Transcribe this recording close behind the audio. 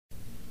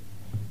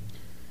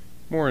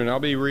Morning. I'll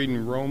be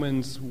reading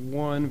Romans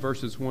 1,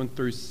 verses 1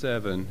 through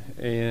 7.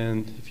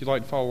 And if you'd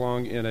like to follow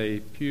along in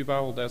a Pew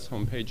Bible, that's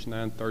on page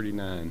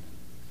 939.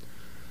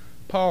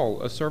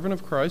 Paul, a servant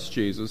of Christ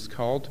Jesus,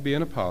 called to be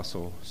an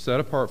apostle, set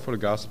apart for the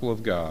gospel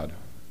of God,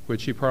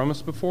 which he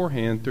promised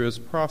beforehand through his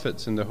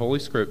prophets in the Holy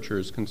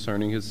Scriptures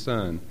concerning his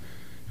Son,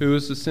 who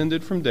was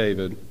descended from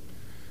David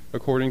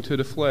according to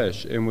the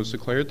flesh, and was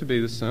declared to be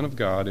the Son of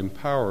God in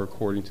power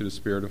according to the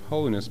Spirit of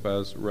holiness by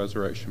his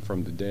resurrection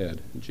from the dead,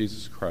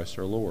 Jesus Christ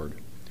our Lord,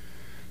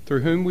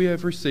 through whom we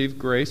have received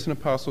grace and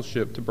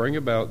apostleship to bring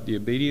about the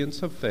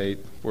obedience of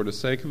faith for the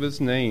sake of his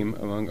name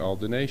among all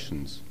the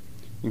nations,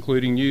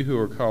 including you who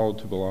are called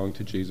to belong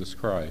to Jesus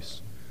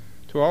Christ.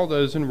 To all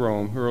those in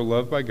Rome who are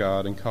loved by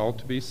God and called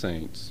to be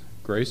saints,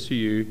 grace to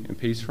you and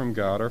peace from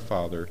God our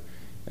Father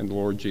and the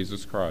Lord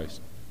Jesus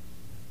Christ.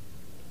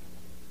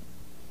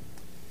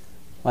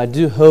 I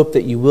do hope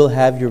that you will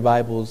have your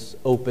Bibles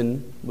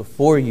open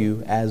before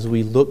you as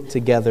we look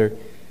together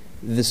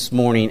this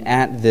morning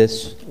at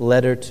this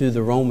letter to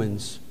the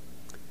Romans.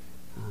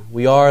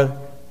 We are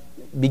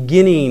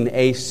beginning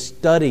a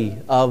study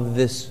of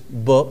this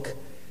book.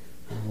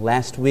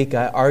 Last week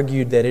I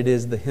argued that it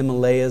is the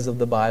Himalayas of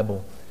the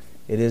Bible.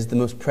 It is the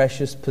most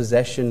precious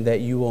possession that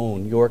you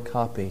own, your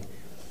copy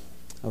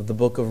of the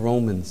book of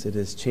Romans. It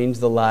has changed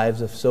the lives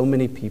of so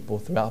many people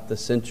throughout the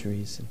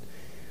centuries.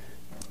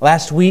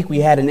 Last week we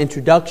had an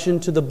introduction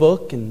to the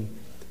book, and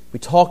we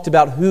talked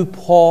about who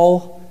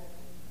Paul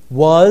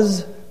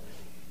was.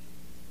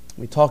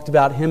 We talked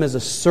about him as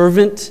a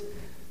servant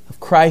of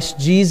Christ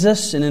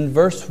Jesus, and in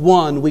verse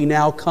 1 we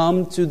now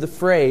come to the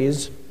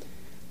phrase,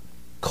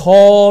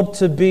 called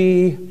to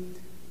be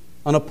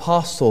an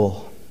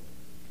apostle.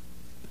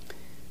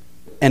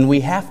 And we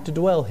have to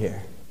dwell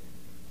here.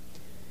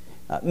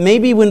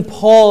 Maybe when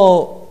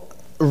Paul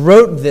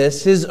wrote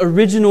this, his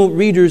original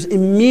readers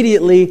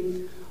immediately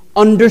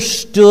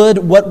understood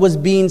what was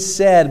being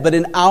said. But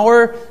in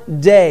our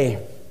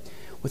day,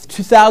 with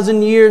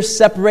 2,000 years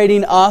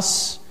separating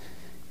us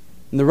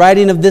and the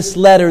writing of this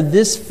letter,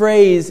 this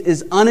phrase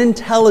is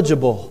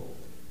unintelligible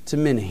to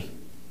many.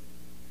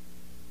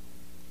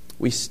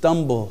 We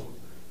stumble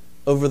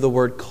over the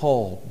word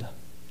called.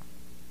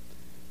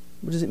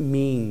 What does it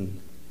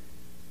mean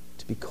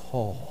to be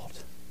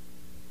called?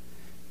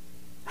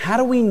 How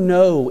do we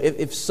know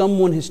if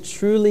someone has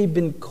truly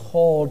been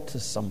called to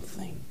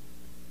something?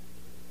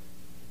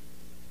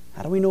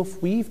 How do we know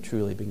if we've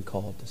truly been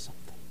called to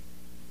something?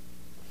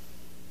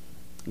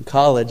 In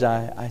college,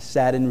 I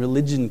sat in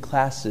religion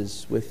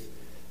classes with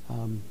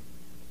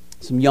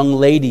some young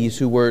ladies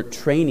who were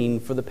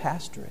training for the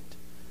pastorate.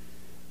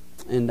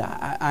 And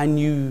I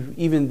knew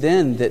even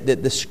then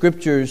that the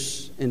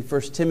scriptures in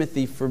 1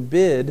 Timothy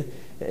forbid,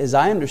 as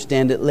I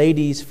understand it,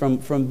 ladies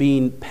from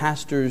being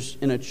pastors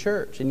in a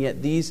church. And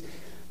yet these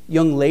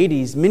young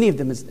ladies, many of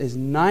them as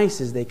nice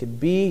as they could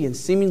be and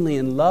seemingly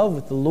in love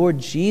with the Lord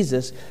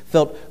Jesus,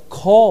 felt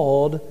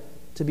called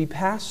to be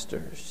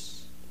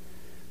pastors.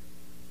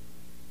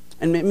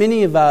 And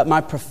many of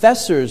my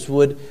professors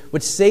would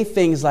say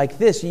things like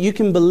this: you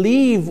can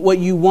believe what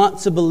you want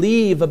to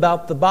believe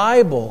about the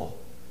Bible,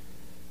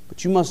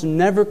 but you must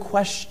never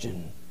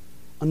question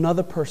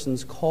another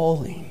person's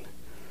calling.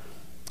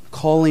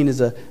 Calling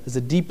is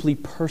a deeply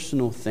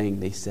personal thing,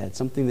 they said,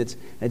 something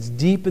that's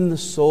deep in the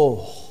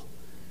soul.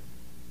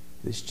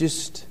 It's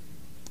just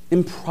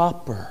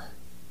improper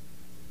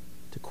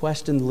to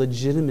question the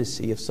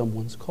legitimacy of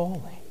someone's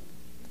calling.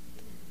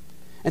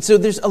 And so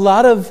there's a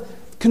lot of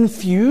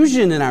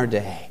confusion in our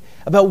day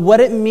about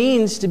what it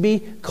means to be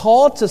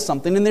called to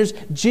something. And there's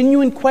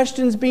genuine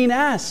questions being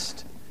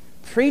asked.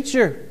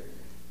 Preacher,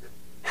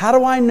 how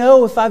do I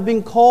know if I've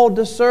been called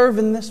to serve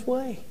in this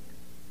way?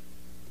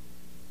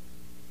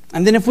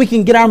 And then if we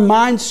can get our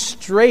minds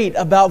straight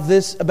about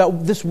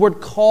this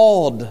word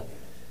called,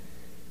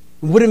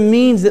 what it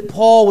means that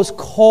Paul was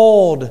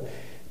called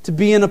to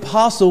be an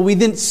apostle, we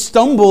then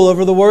stumble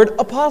over the word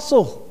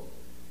apostle,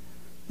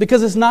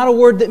 because it's not a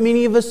word that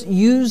many of us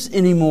use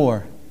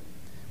anymore.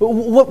 But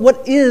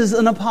what is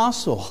an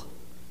apostle?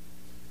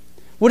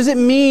 What does it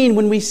mean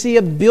when we see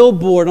a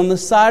billboard on the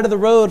side of the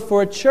road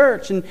for a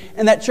church, and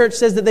that church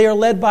says that they are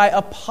led by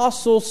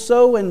apostle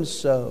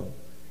so-and-so?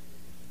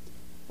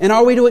 And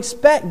are we to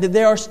expect that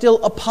there are still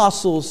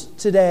apostles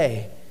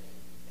today,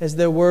 as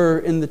there were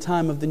in the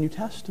time of the New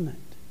Testament?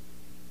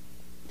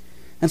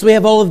 And so we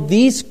have all of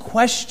these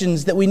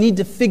questions that we need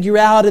to figure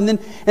out. And then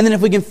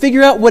if we can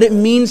figure out what it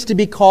means to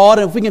be called,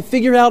 and if we can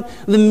figure out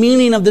the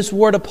meaning of this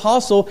word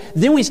apostle,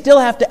 then we still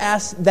have to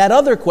ask that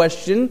other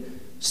question,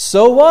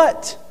 so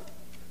what?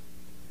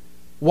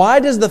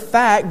 Why does the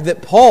fact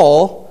that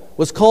Paul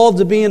was called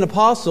to be an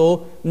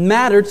apostle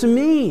matter to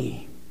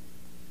me?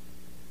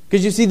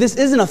 Because you see, this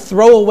isn't a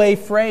throwaway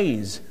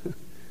phrase.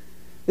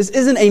 This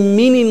isn't a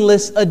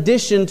meaningless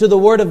addition to the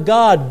Word of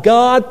God.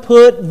 God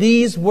put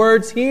these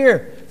words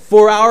here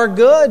for our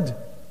good.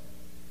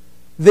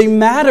 They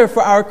matter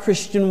for our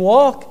Christian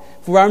walk,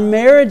 for our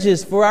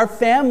marriages, for our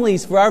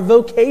families, for our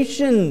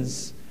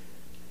vocations.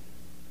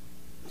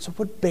 So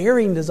what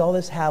bearing does all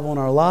this have on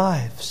our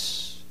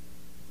lives?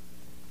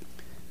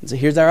 And so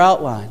here's our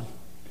outline.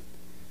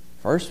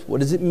 First, what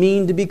does it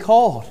mean to be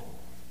called?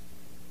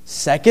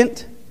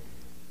 Second,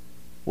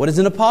 what is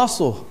an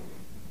apostle?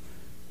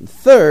 And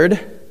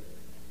third,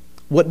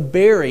 what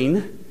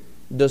bearing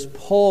does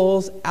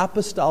Paul's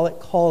apostolic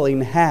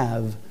calling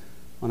have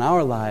on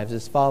our lives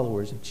as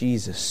followers of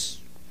Jesus?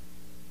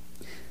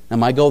 Now,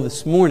 my goal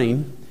this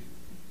morning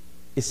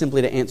is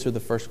simply to answer the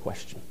first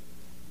question.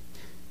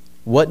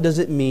 What does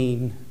it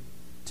mean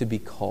to be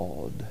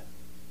called?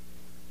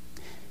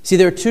 See,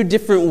 there are two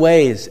different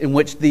ways in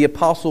which the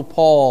Apostle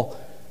Paul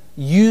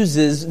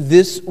uses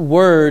this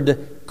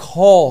word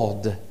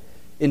called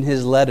in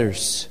his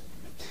letters.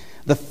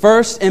 The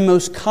first and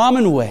most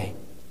common way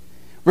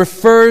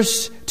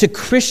refers to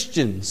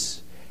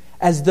Christians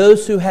as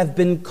those who have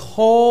been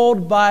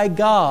called by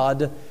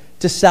God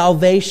to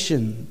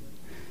salvation.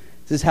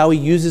 This is how he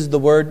uses the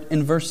word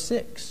in verse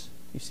 6.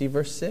 You see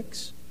verse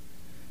 6?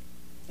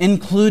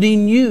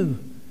 Including you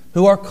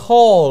who are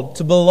called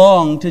to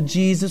belong to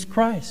Jesus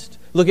Christ.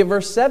 Look at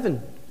verse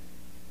 7.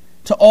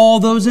 To all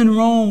those in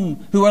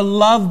Rome who are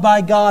loved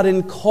by God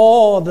and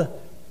called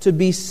to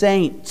be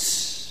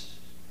saints.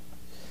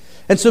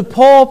 And so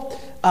Paul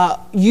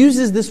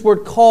uses this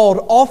word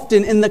called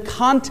often in the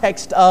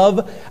context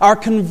of our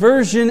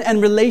conversion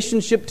and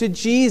relationship to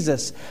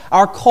Jesus,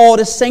 our call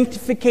to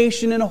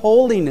sanctification and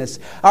holiness,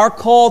 our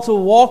call to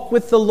walk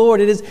with the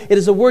Lord. It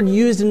is a word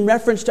used in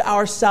reference to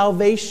our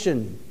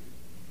salvation.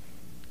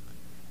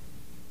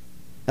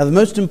 Now, the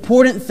most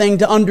important thing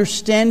to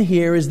understand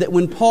here is that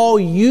when Paul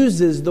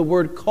uses the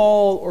word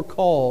call or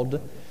called,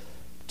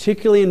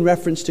 particularly in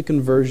reference to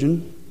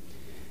conversion,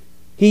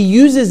 he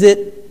uses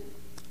it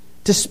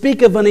to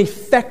speak of an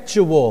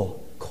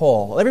effectual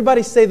call.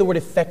 Everybody say the word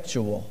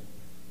effectual.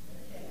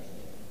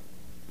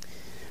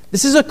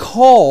 This is a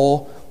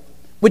call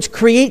which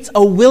creates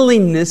a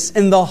willingness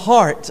in the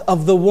heart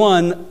of the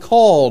one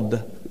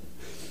called.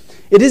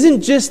 It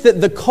isn't just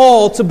that the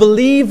call to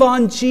believe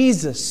on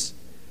Jesus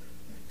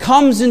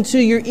comes into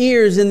your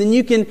ears and then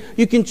you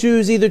can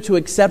choose either to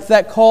accept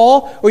that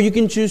call or you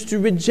can choose to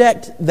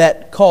reject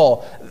that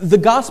call. The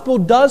gospel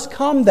does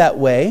come that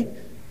way,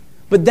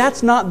 but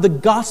that's not the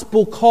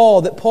gospel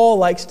call that Paul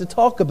likes to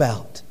talk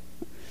about.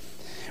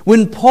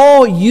 When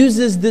Paul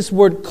uses this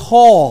word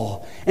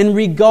call in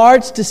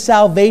regards to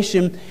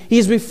salvation,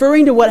 he's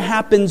referring to what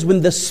happens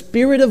when the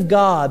Spirit of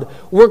God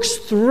works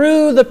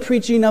through the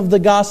preaching of the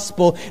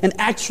gospel and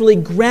actually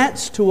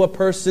grants to a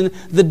person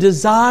the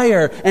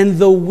desire and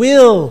the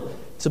will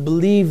to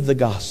believe the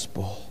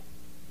gospel.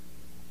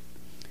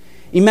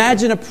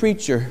 Imagine a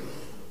preacher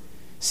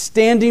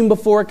standing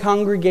before a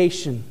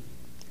congregation,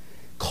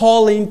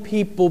 calling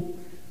people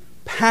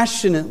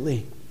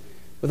passionately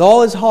with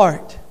all his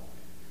heart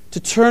to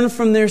turn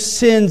from their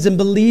sins and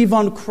believe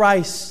on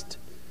Christ.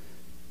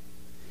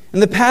 And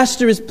the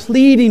pastor is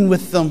pleading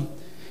with them.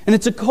 And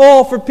it's a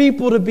call for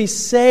people to be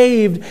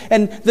saved.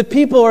 And the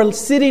people are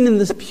sitting in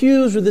the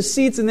pews or the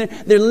seats and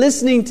they're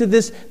listening to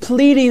this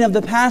pleading of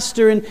the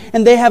pastor. And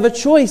they have a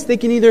choice. They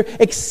can either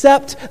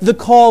accept the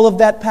call of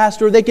that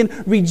pastor or they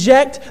can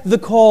reject the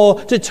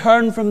call to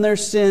turn from their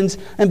sins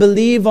and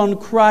believe on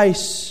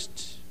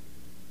Christ.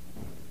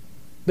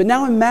 But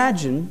now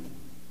imagine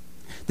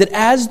that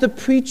as the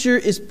preacher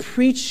is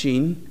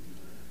preaching,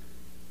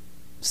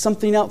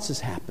 something else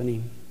is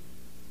happening.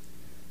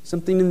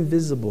 Something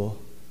invisible.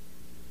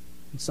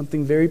 And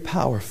something very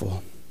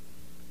powerful.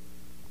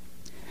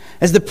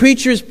 As the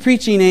preacher is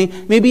preaching,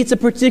 maybe it's a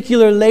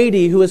particular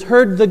lady who has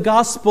heard the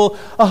gospel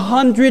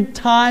 100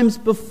 times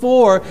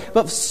before,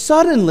 but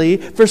suddenly,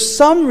 for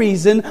some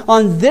reason,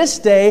 on this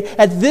day,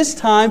 at this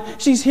time,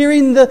 she's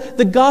hearing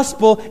the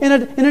gospel in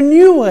a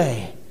new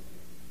way.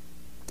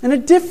 In a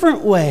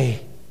different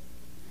way.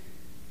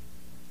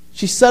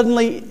 She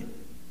suddenly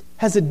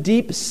has a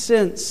deep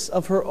sense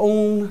of her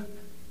own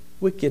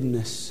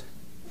wickedness.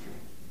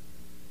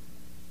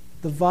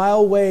 The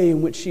vile way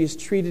in which she has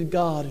treated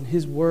God and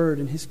His Word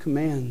and His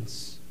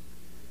commands.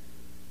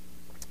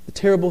 The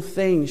terrible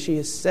things she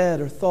has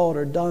said or thought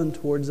or done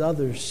towards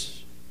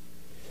others.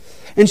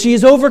 And she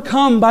is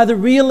overcome by the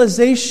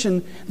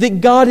realization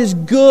that God is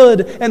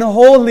good and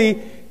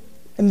holy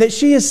and that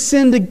she has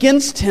sinned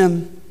against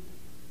Him.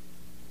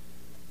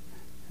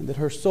 And that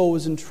her soul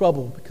is in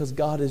trouble because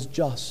God is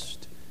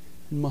just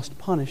and must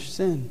punish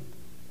sin.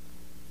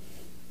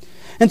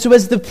 And so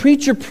as the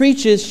preacher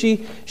preaches,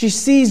 she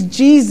sees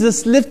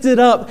Jesus lifted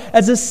up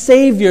as a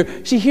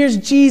Savior. She hears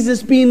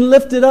Jesus being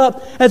lifted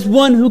up as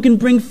one who can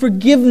bring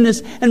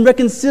forgiveness and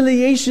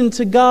reconciliation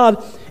to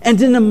God. And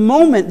in a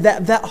moment,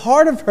 that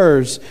heart of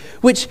hers,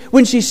 which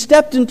when she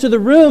stepped into the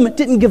room, it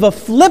didn't give a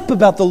flip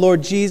about the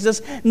Lord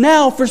Jesus.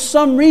 Now, for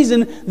some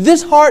reason,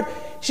 this heart,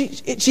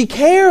 she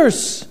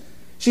cares.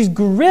 She's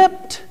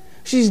gripped.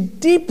 She's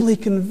deeply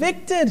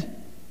convicted.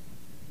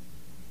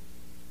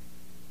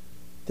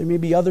 There may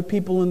be other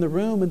people in the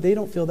room and they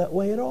don't feel that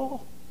way at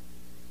all.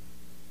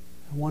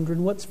 They're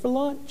wondering what's for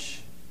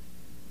lunch.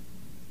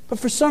 But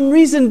for some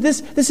reason,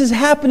 this is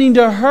happening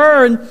to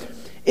her. And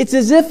it's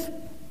as if,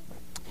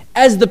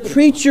 as the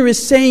preacher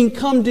is saying,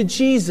 come to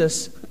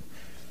Jesus,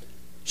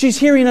 She's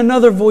hearing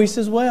another voice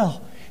as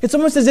well. It's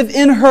almost as if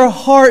in her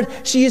heart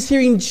she is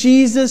hearing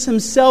Jesus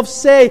himself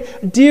say,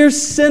 "Dear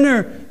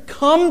sinner,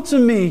 come to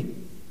me."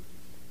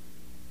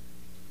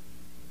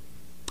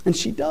 And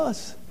she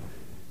does.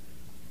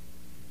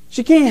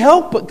 She can't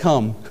help but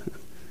come.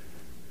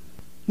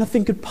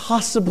 Nothing could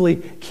possibly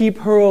keep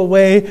her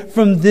away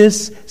from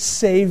this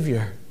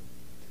Savior.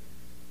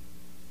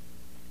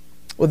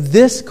 Well,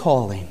 this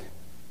calling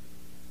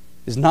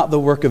is not the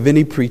work of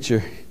any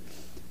preacher.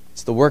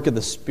 It's the work of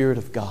the Spirit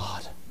of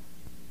God.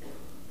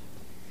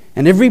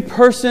 And every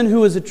person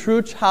who is a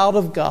true child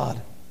of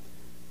God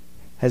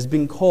has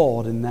been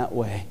called in that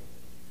way.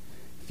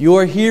 If you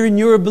are here and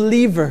you're a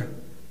believer,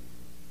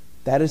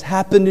 that has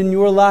happened in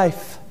your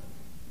life.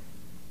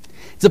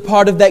 It's a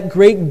part of that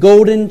great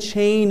golden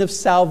chain of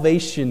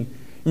salvation.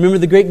 Remember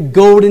the great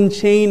golden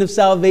chain of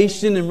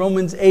salvation in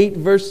Romans 8,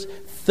 verse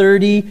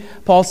 30,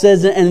 Paul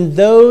says, "And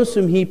those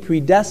whom He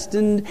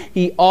predestined,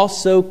 He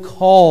also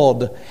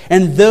called.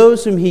 And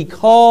those whom He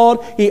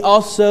called, He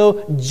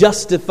also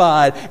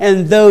justified.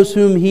 And those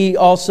whom He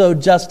also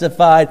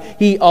justified,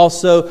 He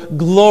also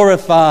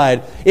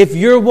glorified." If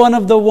you're one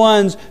of the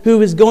ones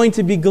who is going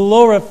to be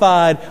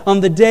glorified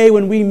on the day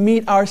when we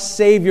meet our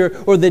Savior,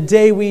 or the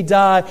day we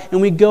die and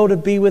we go to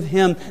be with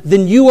Him,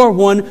 then you are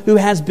one who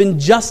has been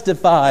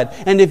justified.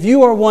 And if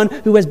you are one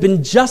who has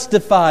been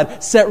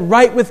justified, set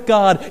right with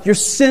God, your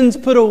sins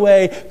put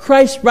away,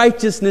 Christ's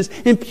righteousness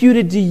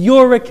imputed to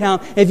your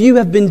account, if you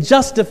have been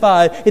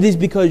justified, it is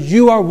because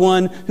you are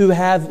one who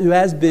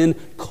has been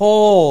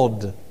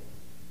called.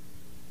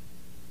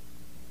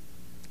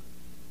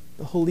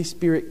 The Holy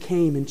Spirit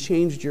came and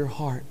changed your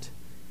heart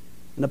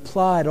and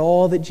applied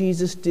all that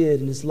Jesus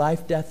did in His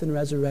life, death, and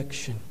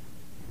resurrection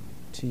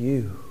to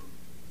you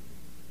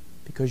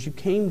because you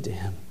came to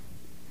Him,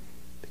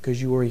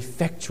 because you were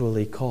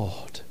effectually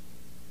called.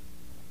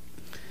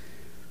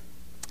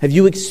 Have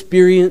you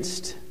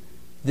experienced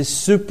this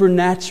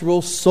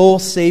supernatural,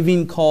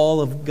 soul-saving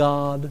call of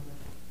God?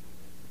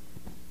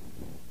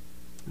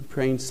 I'm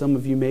praying some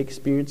of you may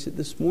experience it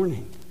this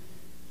morning,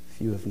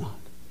 if you have not.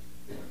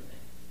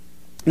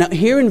 Now,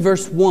 here in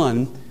verse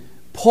 1,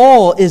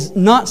 Paul is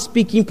not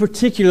speaking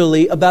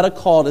particularly about a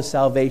call to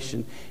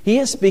salvation. He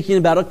is speaking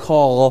about a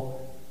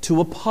call to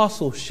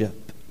apostleship.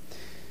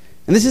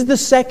 And this is the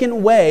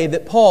second way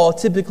that Paul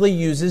typically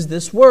uses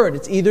this word.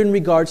 It's either in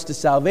regards to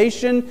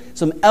salvation,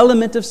 some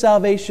element of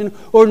salvation,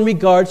 or in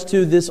regards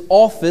to this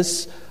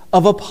office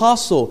of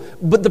apostle.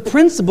 But the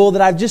principle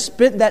that I've just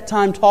spent that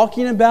time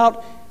talking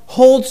about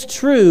holds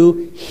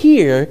true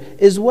here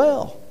as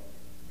well.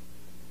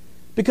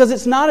 Because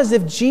it's not as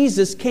if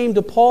Jesus came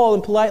to Paul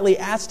and politely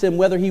asked him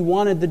whether he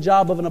wanted the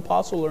job of an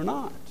apostle or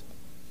not.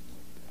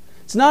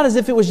 It's not as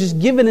if it was just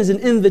given as an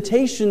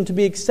invitation to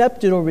be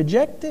accepted or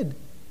rejected.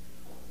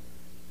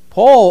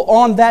 Paul,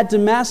 on that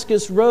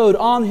Damascus road,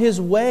 on his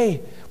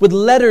way, with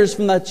letters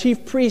from the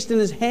chief priest in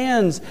his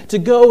hands to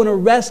go and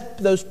arrest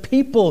those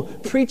people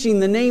preaching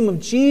the name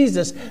of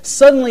Jesus,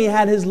 suddenly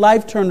had his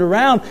life turned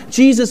around.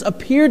 Jesus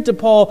appeared to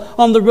Paul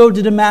on the road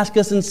to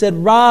Damascus and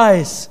said,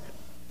 "Rise,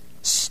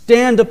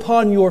 stand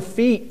upon your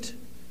feet,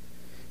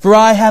 for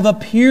I have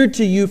appeared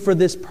to you for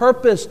this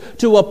purpose,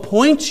 to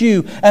appoint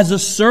you as a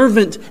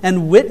servant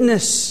and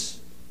witness."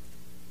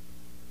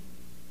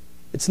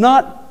 It's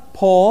not,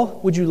 "Paul,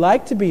 would you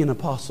like to be an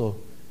apostle?"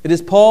 It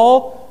is,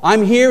 "Paul,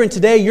 I'm here and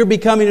today you're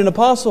becoming an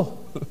apostle."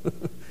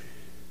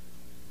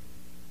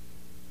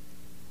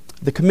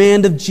 The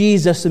command of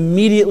Jesus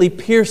immediately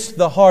pierced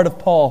the heart of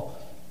Paul.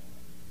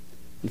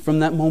 And from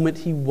that moment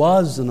he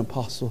was an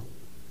apostle.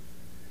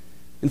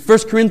 In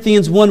 1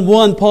 Corinthians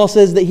 1:1, Paul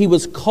says that he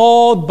was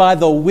called by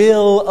the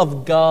will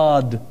of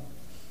God.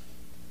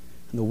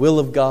 And the will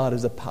of God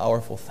is a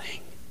powerful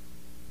thing.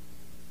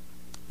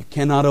 You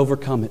cannot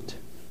overcome it.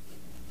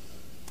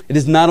 It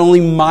is not only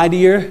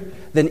mightier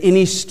than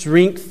any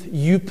strength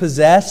you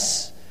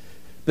possess,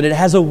 but it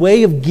has a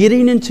way of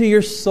getting into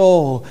your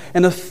soul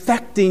and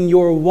affecting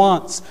your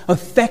wants,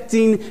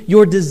 affecting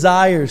your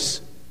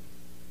desires.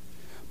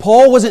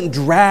 Paul wasn't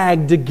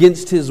dragged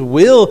against his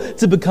will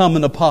to become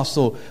an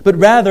apostle, but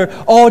rather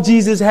all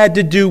Jesus had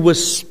to do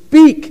was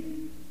speak.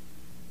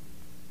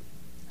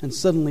 And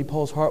suddenly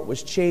Paul's heart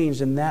was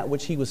changed, and that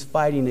which he was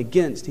fighting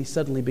against, he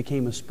suddenly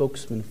became a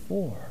spokesman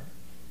for.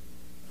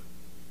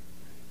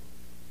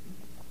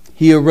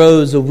 He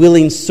arose a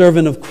willing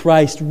servant of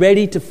Christ,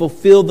 ready to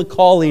fulfill the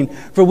calling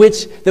for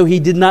which, though he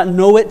did not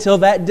know it till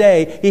that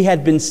day, he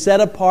had been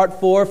set apart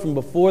for from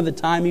before the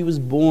time he was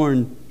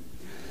born.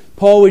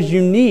 Paul was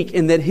unique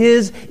in that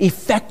his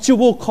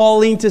effectual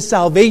calling to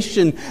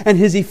salvation and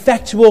his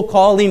effectual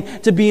calling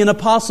to be an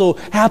apostle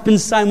happened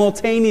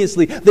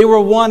simultaneously. They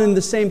were one and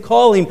the same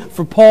calling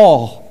for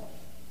Paul.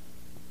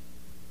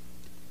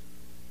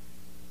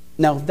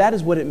 Now, if that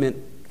is what it meant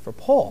for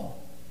Paul,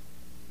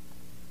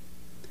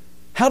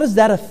 how does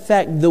that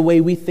affect the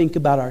way we think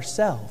about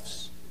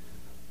ourselves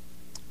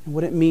and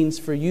what it means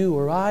for you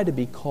or I to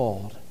be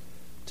called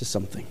to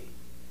something?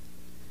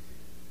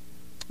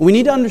 We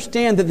need to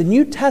understand that the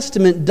New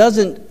Testament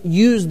doesn't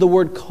use the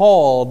word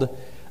called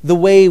the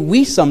way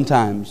we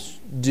sometimes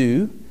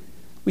do.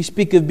 We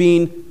speak of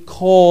being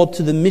called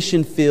to the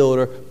mission field,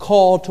 or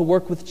called to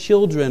work with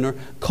children, or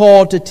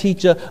called to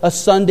teach a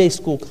Sunday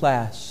school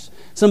class.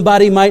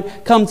 Somebody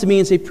might come to me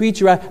and say,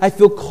 "Preacher, I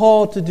feel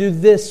called to do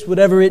this,"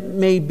 whatever it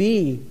may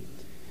be.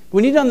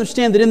 We need to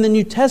understand that in the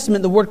New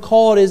Testament, the word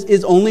called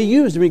is only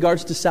used in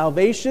regards to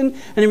salvation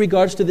and in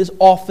regards to this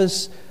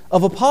office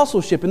of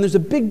apostleship. And there's a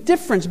big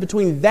difference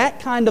between that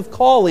kind of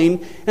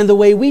calling and the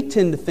way we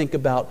tend to think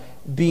about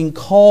being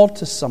called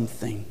to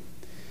something.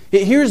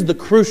 Here's the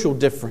crucial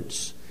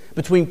difference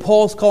between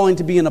Paul's calling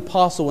to be an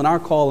apostle and our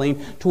calling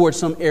towards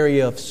some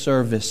area of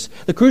service.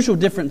 The crucial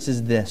difference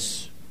is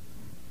this: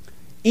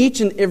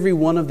 each and every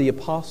one of the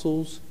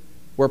apostles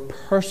were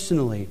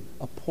personally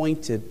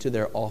appointed to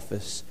their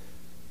office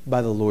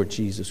by the Lord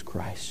Jesus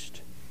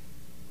Christ.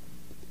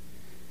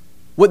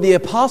 What the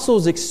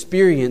apostles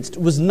experienced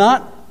was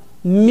not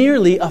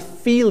merely a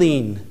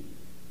feeling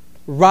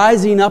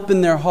rising up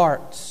in their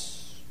hearts.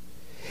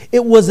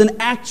 It was an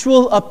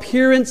actual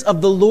appearance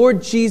of the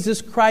Lord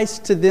Jesus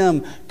Christ to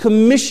them,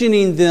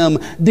 commissioning them,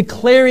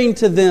 declaring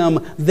to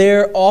them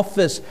their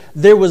office.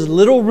 There was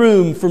little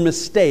room for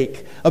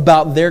mistake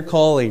about their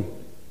calling.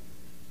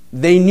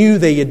 They knew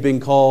they had been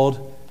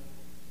called.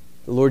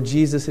 The Lord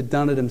Jesus had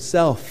done it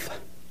Himself.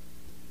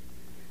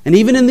 And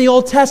even in the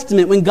Old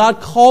Testament, when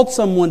God called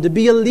someone to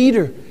be a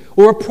leader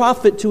or a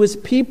prophet to His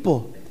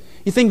people,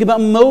 you think about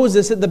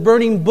Moses at the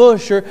burning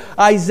bush, or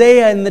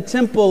Isaiah in the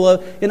temple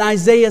in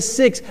Isaiah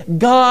 6.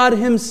 God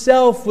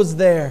Himself was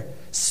there,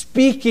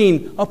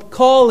 speaking,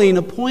 calling,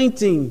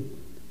 appointing.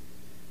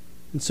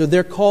 And so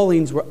their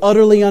callings were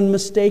utterly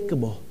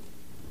unmistakable.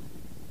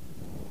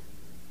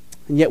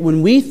 And yet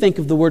when we think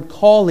of the word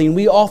calling,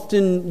 we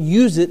often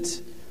use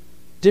it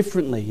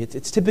differently.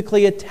 It's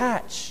typically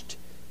attached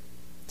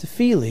to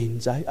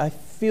feelings. I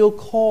feel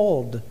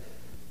called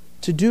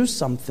to do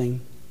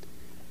something.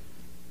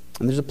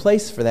 And there's a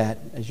place for that,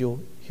 as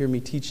you'll hear me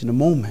teach in a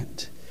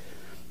moment.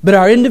 But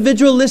our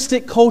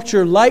individualistic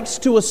culture likes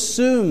to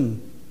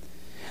assume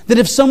that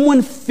if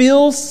someone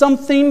feels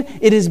something,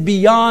 it is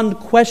beyond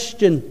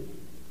question.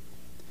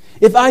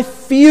 If I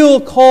feel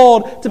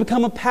called to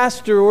become a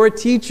pastor or a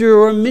teacher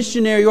or a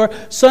missionary or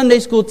a Sunday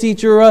school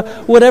teacher or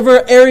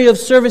whatever area of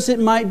service it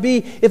might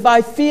be, if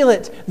I feel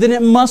it, then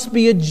it must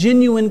be a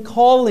genuine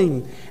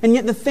calling. And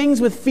yet the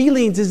things with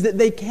feelings is that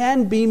they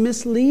can be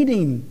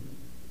misleading.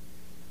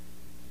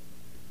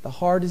 The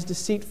heart is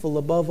deceitful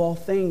above all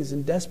things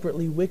and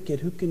desperately wicked.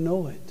 Who can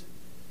know it?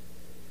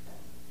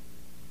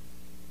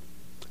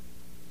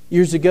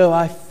 Years ago,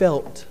 I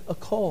felt a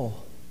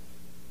call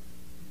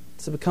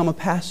to become a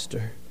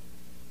pastor.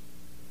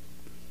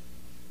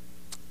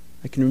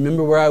 I can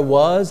remember where I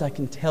was. I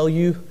can tell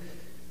you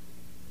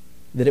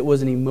that it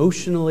was an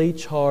emotionally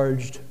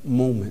charged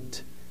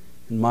moment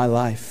in my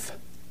life.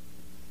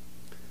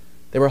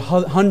 There were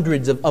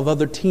hundreds of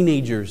other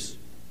teenagers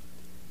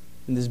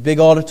in this big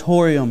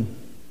auditorium.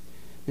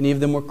 Many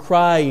of them were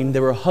crying. They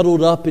were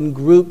huddled up in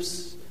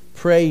groups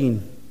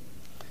praying.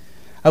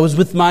 I was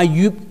with my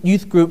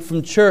youth group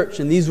from church,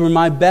 and these were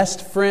my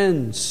best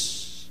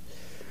friends.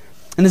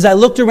 And as I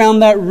looked around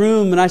that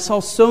room and I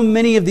saw so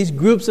many of these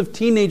groups of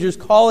teenagers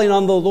calling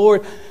on the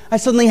Lord, I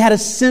suddenly had a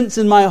sense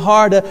in my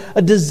heart,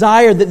 a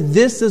desire that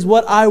this is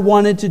what I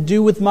wanted to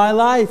do with my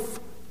life.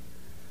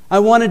 I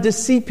wanted to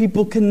see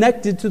people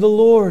connected to the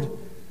Lord.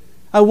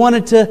 I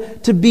wanted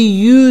to be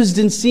used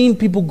in seeing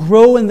people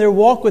grow in their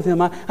walk with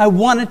Him. I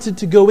wanted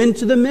to go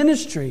into the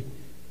ministry,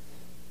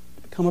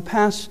 become a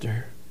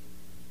pastor.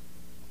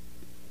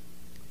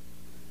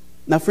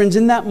 Now, friends,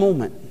 in that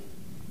moment,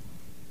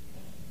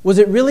 was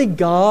it really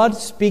God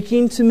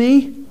speaking to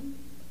me,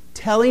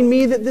 telling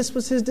me that this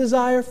was His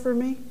desire for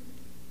me?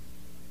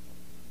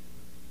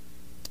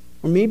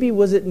 Or maybe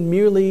was it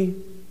merely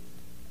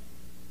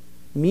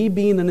me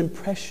being an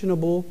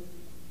impressionable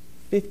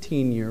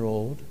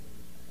 15-year-old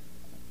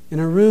in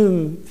a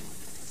room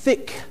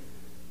thick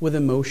with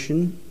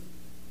emotion,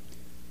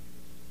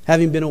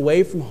 having been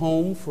away from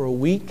home for a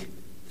week,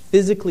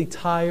 physically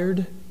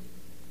tired,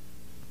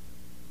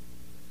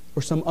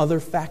 or some other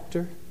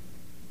factor?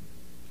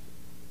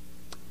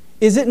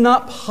 Is it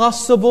not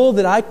possible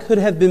that I could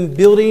have been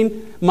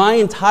building my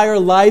entire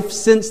life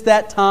since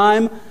that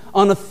time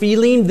on a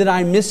feeling that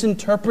I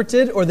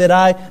misinterpreted or that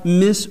I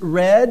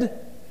misread?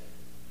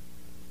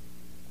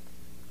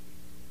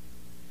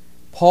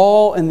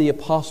 Paul and the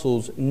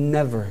apostles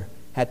never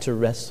had to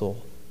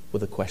wrestle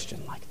with a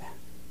question like that.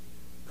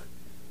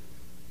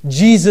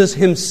 Jesus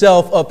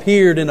Himself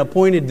appeared and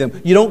appointed them.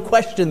 You don't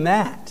question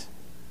that.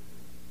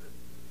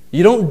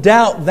 You don't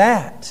doubt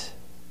that.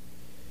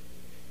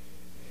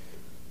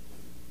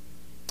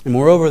 And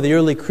moreover, the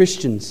early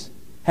Christians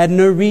had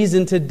no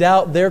reason to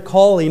doubt their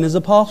calling as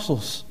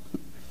apostles.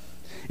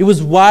 It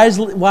was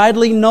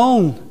widely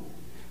known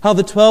how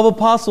the 12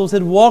 apostles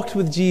had walked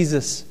with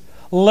Jesus,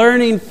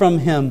 learning from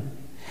Him.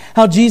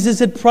 How Jesus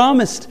had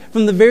promised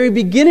from the very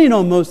beginning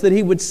almost that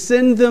He would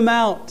send them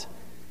out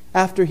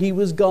after He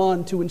was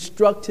gone to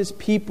instruct His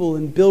people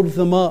and build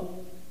them up.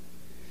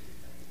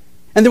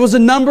 And there was a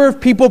number of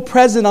people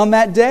present on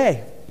that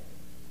day.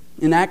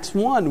 In Acts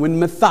 1, when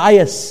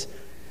Matthias,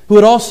 who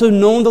had also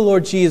known the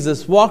Lord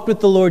Jesus, walked with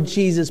the Lord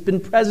Jesus, been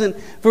present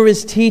for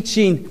His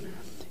teaching,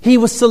 he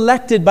was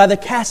selected by the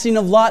casting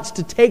of lots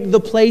to take the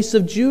place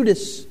of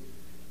Judas.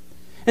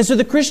 And so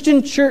the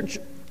Christian church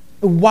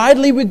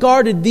widely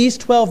regarded these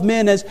 12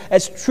 men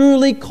as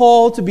truly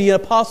called to be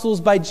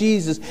apostles by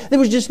Jesus. There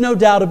was just no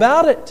doubt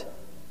about it.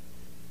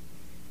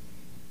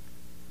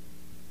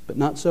 But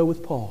not so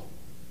with Paul.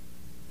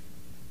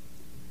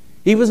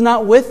 He was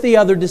not with the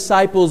other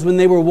disciples when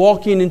they were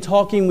walking and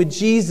talking with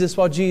Jesus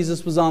while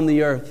Jesus was on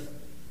the earth.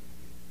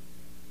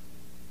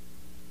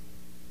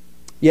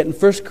 Yet in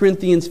 1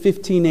 Corinthians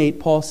 15:8,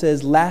 Paul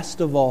says,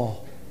 "Last of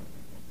all,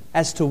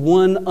 as to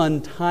one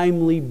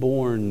untimely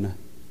born,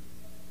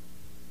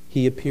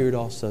 He appeared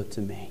also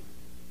to me."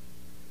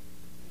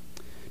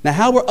 Now,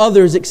 how were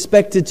others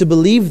expected to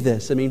believe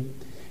this? I mean,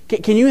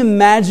 can you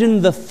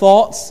imagine the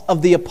thoughts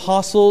of the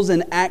apostles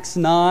in Acts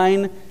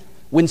 9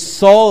 when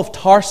Saul of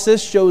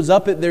Tarsus shows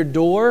up at their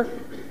door?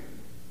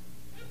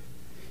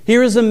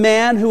 Here is a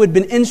man who had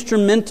been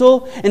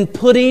instrumental in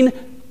putting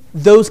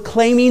those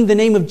claiming the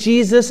name of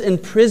Jesus in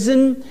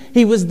prison.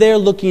 He was there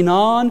looking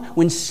on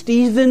when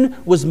Stephen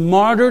was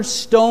martyred,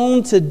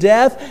 stoned to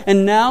death.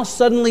 And now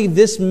suddenly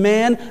this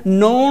man,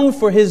 known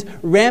for his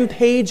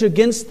rampage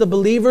against the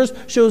believers,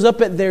 shows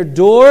up at their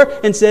door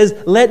and says,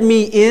 "Let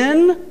me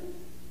in.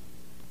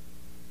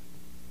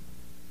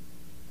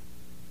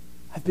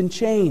 I've been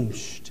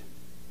changed.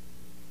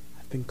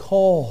 I've been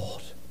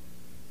called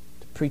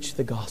to preach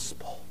the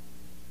gospel,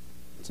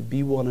 to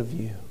be one of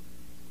you."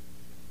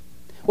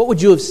 What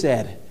would you have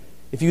said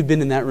if you'd been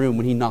in that room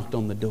when he knocked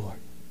on the door?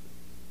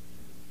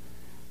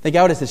 I think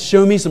I would have said,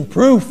 "Show me some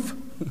proof.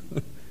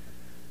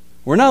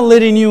 We're not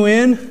letting you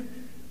in.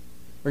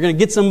 We're going to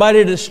get somebody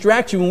to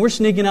distract you when we're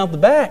sneaking out the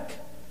back.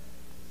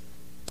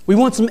 We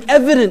want some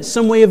evidence,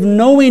 some way of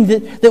knowing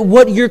that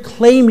what you're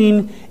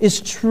claiming is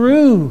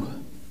true."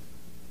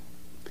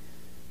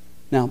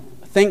 Now,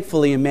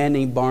 thankfully, a man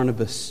named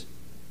Barnabas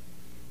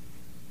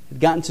had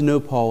gotten to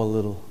know Paul a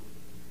little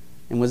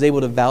and was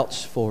able to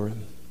vouch for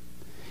him.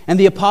 And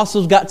the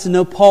apostles got to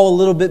know Paul a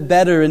little bit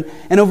better. And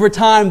over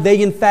time,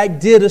 they in fact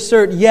did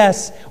assert,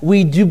 yes,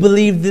 we do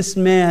believe this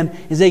man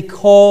is a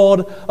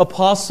called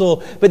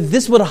apostle. But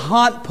this would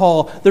haunt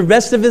Paul the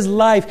rest of his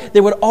life.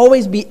 There would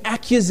always be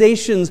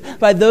accusations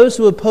by those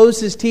who oppose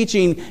his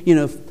teaching.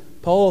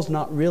 Paul's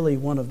not really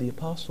one of the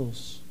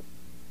apostles.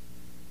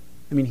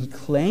 I mean, he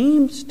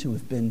claims to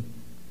have been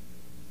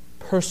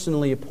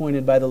personally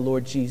appointed by the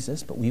Lord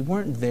Jesus, but we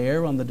weren't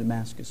there on the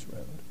Damascus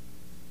Road.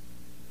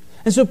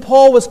 And so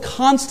Paul was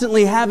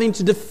constantly having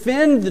to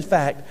defend the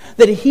fact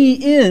that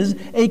he is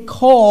a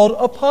called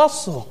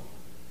apostle.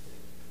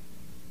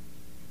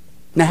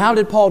 Now, how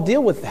did Paul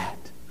deal with that?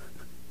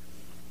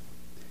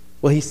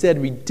 Well, he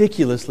said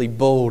ridiculously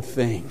bold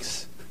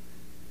things,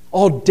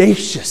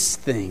 audacious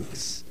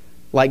things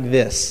like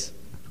this.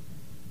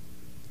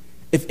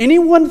 "If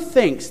anyone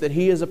thinks that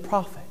he is a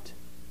prophet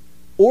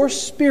or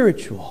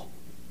spiritual,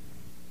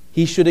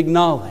 he should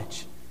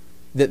acknowledge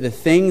that the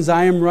things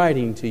I am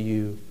writing to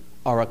you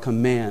are a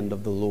command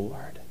of the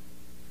Lord."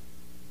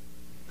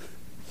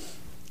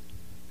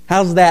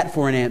 How's that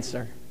for an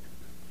answer?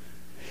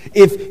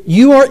 If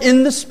you are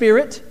in the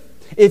Spirit,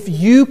 if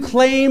you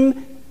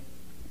claim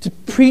to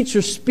preach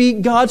or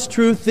speak God's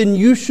truth, then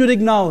you should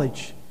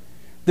acknowledge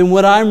that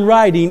what I'm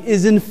writing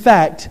is in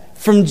fact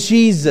from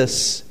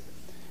Jesus.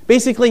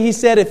 Basically, he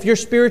said, if you're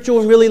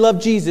spiritual and really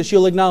love Jesus,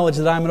 you'll acknowledge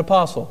that I'm an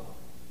apostle.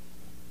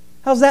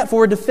 How's that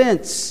for a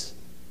defense?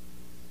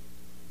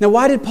 Now,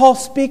 why did Paul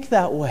speak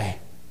that way?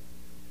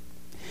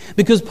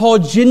 Because Paul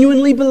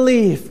genuinely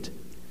believed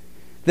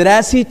that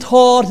as he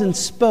taught and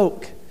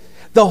spoke,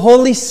 the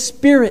Holy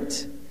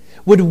Spirit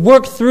would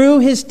work through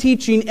his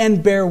teaching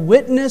and bear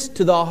witness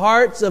to the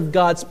hearts of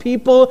God's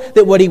people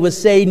that what he was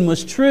saying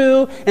was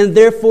true, and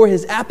therefore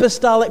his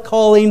apostolic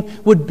calling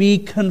would be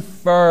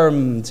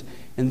confirmed.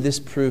 And this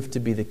proved to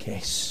be the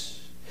case.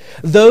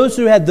 Those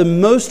who had the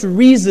most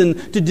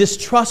reason to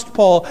distrust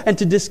Paul and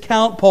to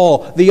discount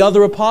Paul, the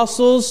other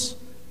apostles,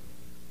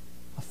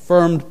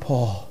 affirmed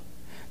Paul.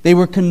 They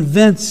were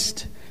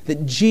convinced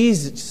that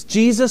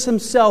Jesus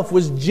himself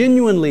was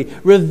genuinely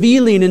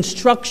revealing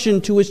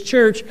instruction to his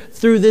church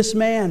through this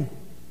man.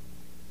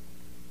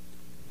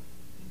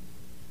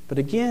 But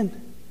again,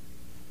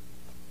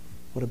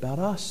 what about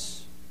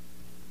us?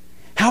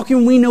 How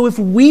can we know if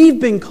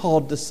we've been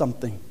called to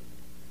something?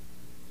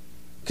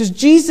 Because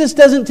Jesus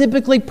doesn't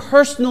typically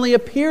personally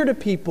appear to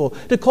people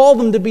to call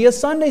them to be a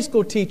Sunday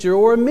school teacher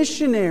or a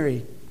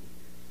missionary.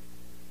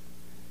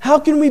 How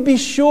can we be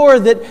sure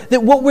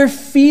that what we're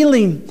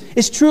feeling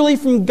is truly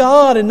from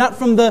God and not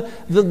from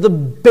the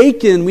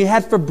bacon we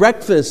had for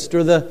breakfast,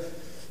 or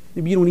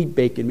maybe you don't eat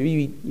bacon,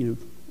 maybe you eat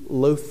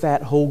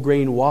low-fat whole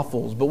grain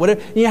waffles, but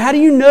whatever. How do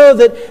you know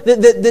that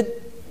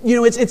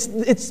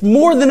it's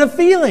more than a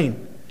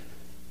feeling?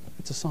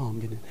 It's a song,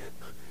 isn't it?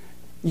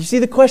 You see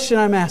the question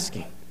I'm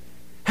asking?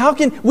 How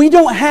can we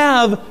don't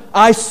have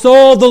 "I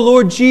saw the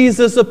Lord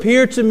Jesus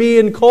appear to me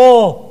and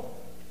call"?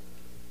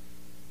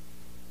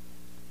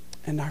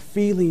 And our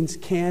feelings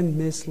can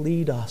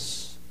mislead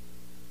us.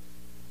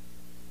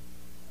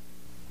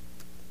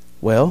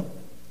 Well,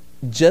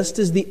 just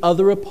as the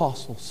other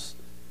apostles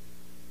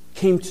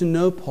came to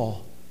know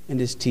Paul and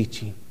his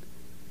teaching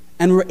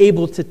and were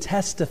able to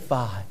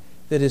testify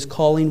that his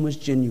calling was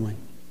genuine,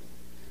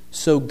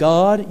 so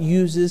God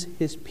uses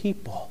His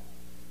people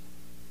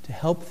to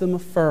help them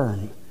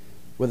affirm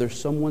whether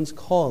someone's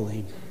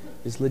calling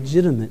is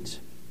legitimate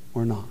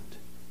or not.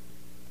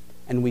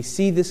 And we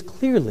see this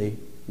clearly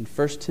in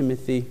 1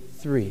 Timothy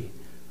 3,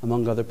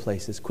 among other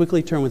places.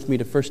 Quickly turn with me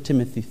to 1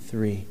 Timothy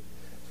 3,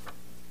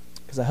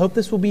 because I hope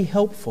this will be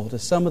helpful to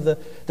some of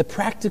the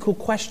practical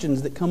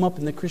questions that come up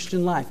in the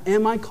Christian life.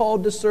 Am I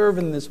called to serve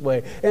in this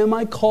way? Am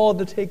I called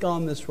to take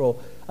on this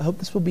role? I hope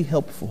this will be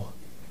helpful.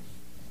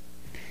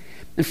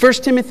 In 1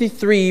 Timothy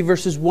 3,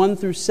 verses 1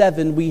 through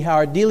 7, we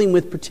are dealing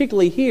with,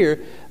 particularly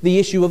here, the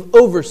issue of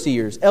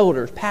overseers,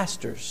 elders,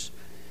 pastors,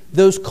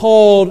 those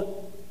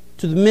called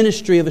to the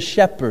ministry of a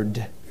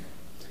shepherd.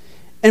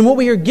 And what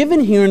we are given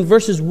here in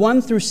verses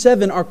 1 through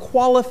 7 are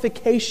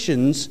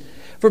qualifications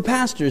for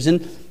pastors.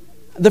 And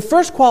the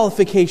first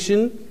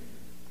qualification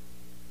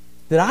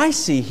that I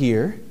see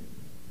here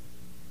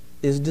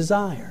is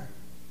desire.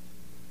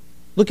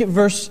 Look at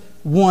verse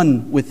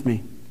 1 with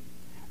me.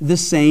 The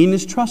saying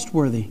is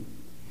trustworthy.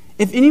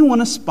 If anyone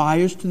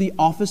aspires to the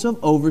office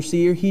of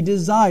overseer, he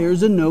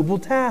desires a noble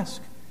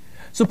task.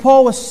 So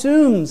Paul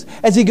assumes,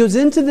 as he goes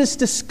into this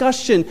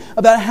discussion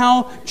about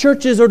how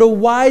churches are to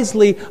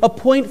wisely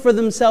appoint for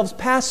themselves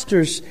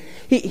pastors,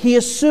 he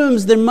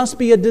assumes there must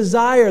be a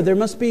desire, there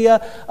must be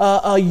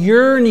a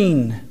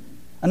yearning,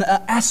 an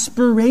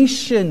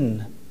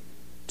aspiration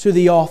to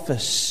the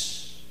office.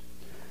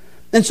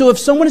 And so if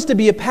someone is to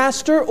be a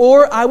pastor,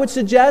 or I would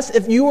suggest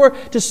if you are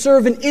to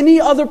serve in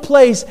any other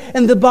place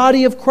in the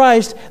body of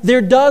Christ, there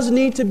does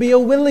need to be a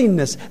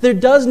willingness. There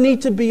does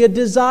need to be a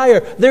desire.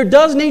 There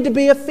does need to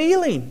be a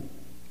feeling.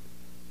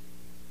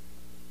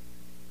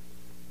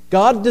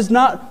 God is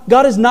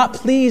not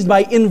pleased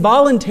by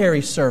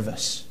involuntary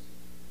service.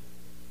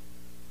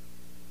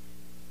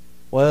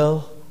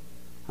 Well,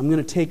 I'm going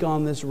to take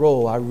on this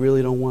role. I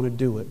really don't want to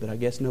do it, but I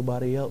guess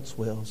nobody else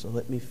will, so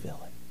let me fill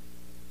it.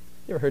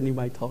 You ever heard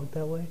anybody talk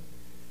that way?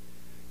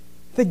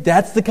 Think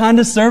that's the kind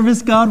of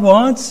service God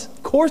wants?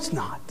 Of course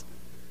not.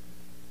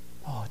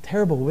 Oh,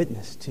 terrible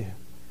witness too.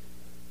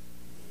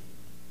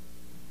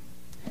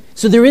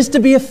 So there is to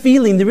be a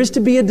feeling, there is to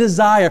be a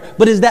desire,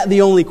 but is that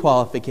the only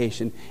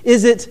qualification?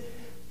 Is it,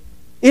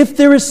 if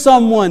there is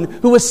someone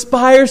who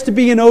aspires to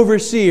be an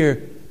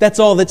overseer, that's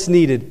all that's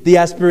needed, the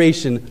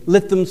aspiration,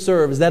 let them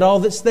serve. Is that all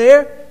that's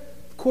there?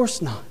 Of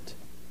course not.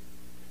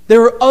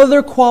 There are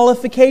other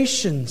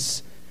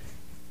qualifications.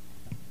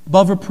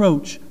 Above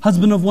reproach,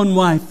 husband of one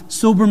wife,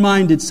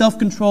 sober-minded,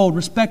 self-controlled,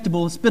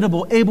 respectable,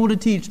 hospitable, able to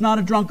teach, not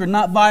a drunkard,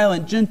 not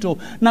violent, gentle,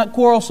 not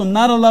quarrelsome,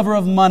 not a lover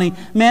of money,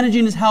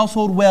 managing his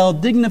household well,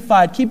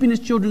 dignified, keeping his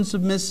children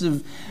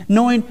submissive,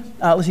 knowing,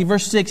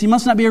 verse 6, he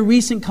must not be a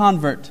recent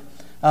convert.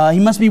 He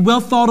must be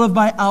well thought of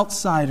by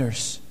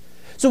outsiders.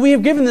 So we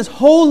have given this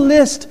whole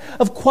list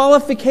of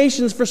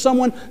qualifications for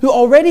someone who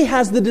already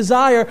has the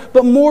desire,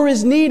 but more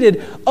is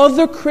needed.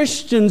 Other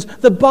Christians,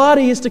 the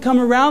body is to come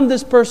around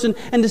this person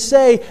and to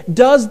say,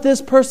 does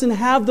this person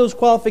have those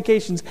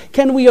qualifications?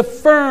 Can we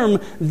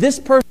affirm this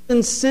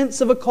person's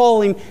sense of a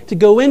calling to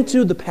go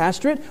into the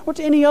pastorate or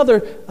to any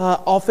other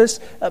office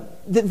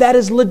that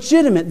is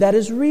legitimate, that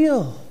is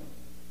real?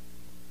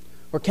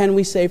 Or can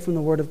we say from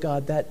the Word of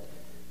God that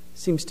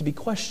seems to be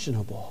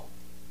questionable?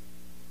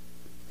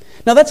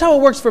 Now that's how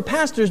it works for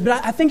pastors,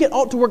 but I think it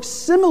ought to work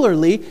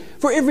similarly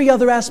for every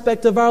other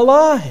aspect of our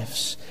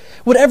lives.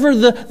 Whatever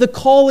the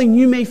calling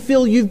you may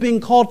feel you've been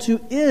called to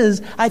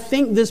is, I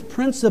think this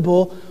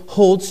principle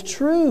holds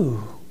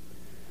true.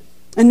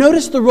 And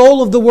notice the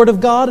role of the Word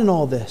of God in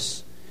all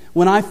this.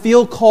 When I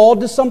feel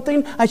called to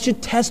something, I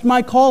should test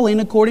my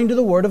calling according to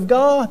the Word of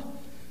God.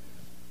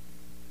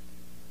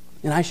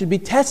 And I should be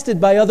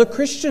tested by other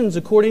Christians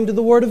according to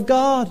the Word of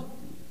God.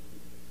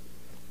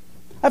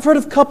 I've heard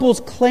of couples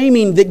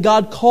claiming that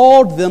God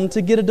called them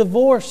to get a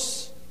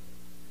divorce.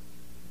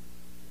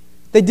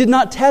 They did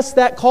not test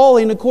that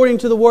calling according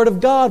to the Word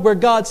of God, where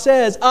God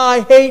says,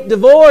 I hate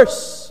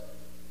divorce.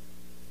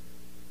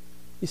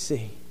 You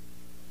see.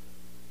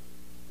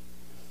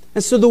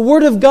 And so the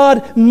Word of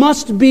God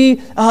must be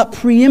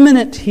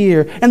preeminent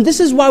here. And this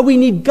is why we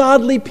need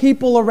godly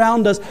people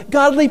around us.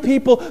 Godly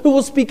people who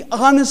will speak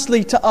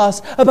honestly to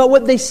us about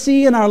what they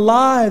see in our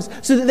lives,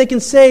 so that they can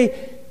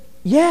say,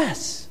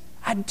 yes,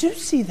 I do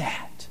see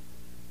that.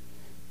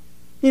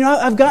 You know,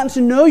 I've gotten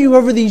to know you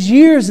over these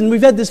years, and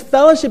we've had this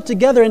fellowship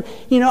together, and,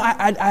 you know,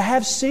 I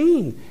have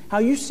seen how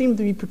you seem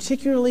to be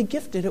particularly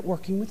gifted at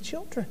working with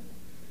children.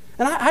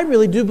 And I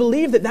really do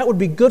believe that would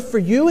be good for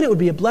you, and it would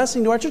be a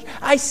blessing to our church.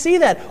 I see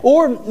that.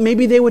 Or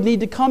maybe they would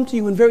need to come to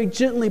you and very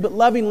gently but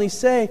lovingly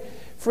say,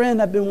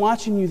 friend, I've been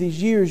watching you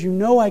these years. You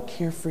know I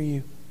care for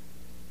you.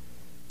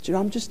 But, you know,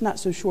 I'm just not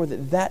so sure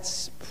that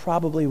that's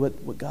probably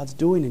what God's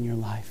doing in your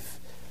life.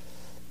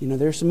 You know,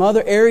 there are some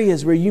other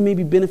areas where you may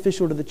be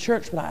beneficial to the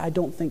church, but I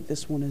don't think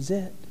this one is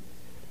it.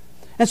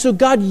 And so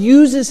God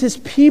uses His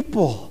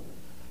people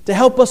to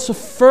help us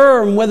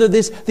affirm whether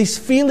these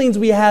feelings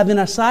we have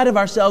inside of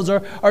ourselves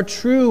are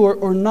true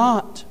or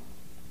not.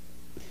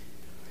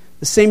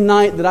 The same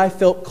night that I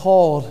felt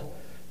called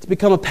to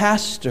become a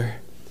pastor,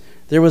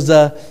 there was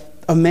a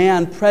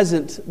man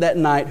present that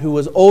night who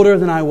was older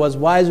than I was,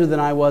 wiser than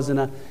I was, and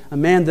a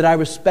man that I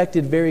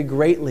respected very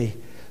greatly,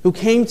 who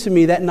came to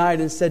me that night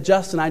and said,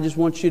 "Justin, I just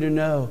want you to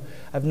know,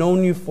 I've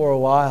known you for a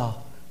while."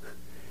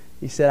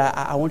 He said,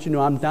 I want you to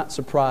know I'm not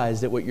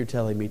surprised at what you're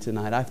telling me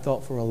tonight. I've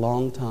thought for a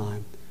long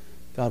time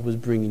God was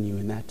bringing you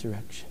in that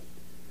direction.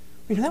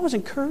 That was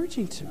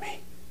encouraging to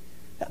me.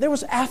 There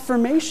was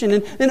affirmation.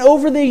 And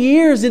over the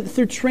years,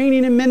 through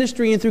training and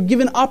ministry and through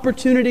given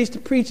opportunities to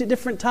preach at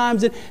different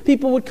times, and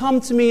people would come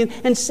to me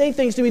and say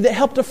things to me that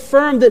helped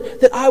affirm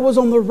that I was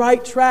on the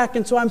right track.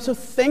 And so I'm so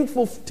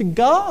thankful to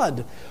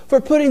God for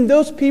putting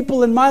those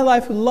people in my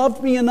life who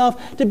loved me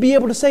enough to be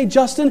able to say,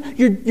 "Justin,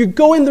 you're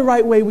going the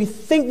right way. We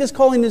think this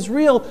calling is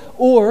real."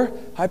 Or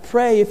I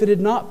pray, if it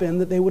had not been,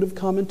 that they would have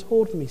come and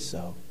told me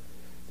so.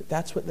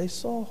 That's what they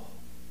saw.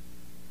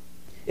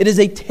 It is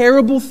a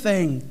terrible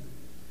thing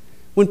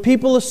when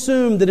people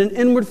assume that an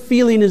inward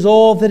feeling is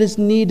all that is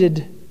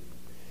needed.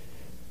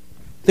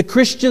 The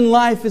Christian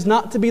life is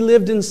not to be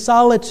lived in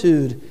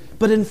solitude,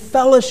 but in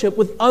fellowship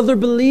with other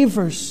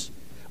believers.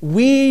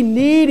 We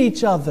need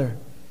each other,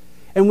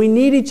 and we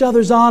need each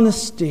other's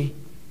honesty.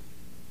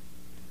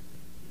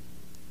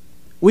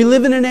 We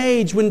live in an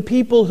age when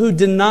people who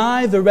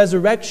deny the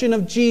resurrection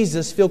of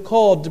Jesus feel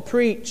called to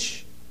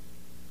preach.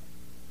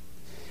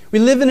 We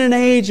live in an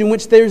age in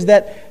which there's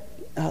that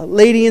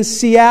lady in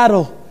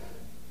Seattle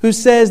who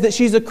says that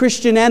she's a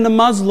Christian and a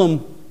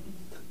Muslim.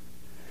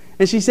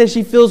 And she says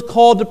she feels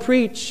called to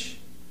preach.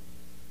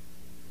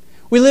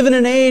 We live in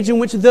an age in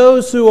which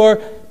those who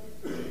are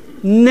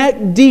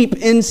neck deep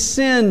in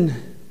sin,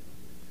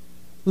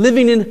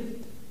 living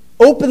in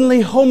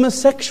openly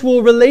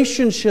homosexual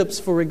relationships,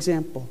 for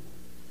example,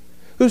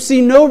 who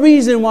see no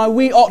reason why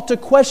we ought to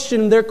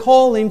question their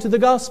calling to the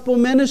gospel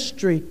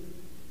ministry.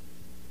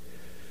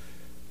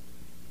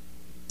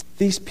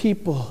 These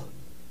people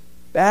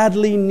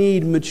badly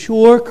need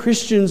mature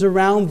Christians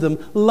around them,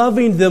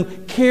 loving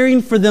them,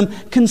 caring for them,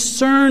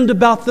 concerned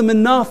about them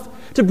enough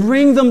to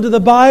bring them to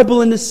the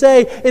Bible and to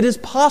say, it is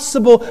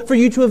possible for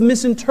you to have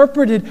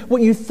misinterpreted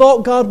what you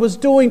thought God was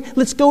doing.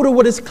 Let's go to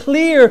what is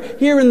clear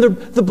here in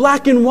the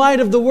black and white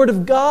of the Word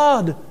of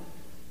God.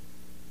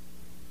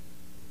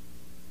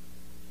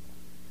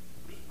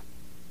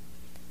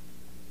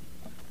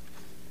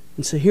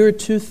 And so here are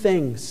two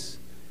things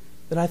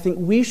that I think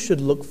we should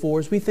look for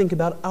as we think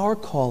about our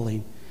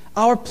calling,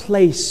 our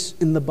place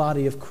in the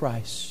body of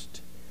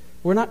Christ.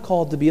 We're not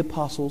called to be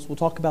apostles. We'll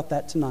talk about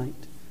that tonight.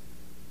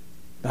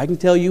 But I can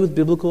tell you with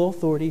biblical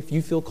authority, if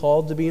you feel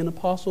called to be an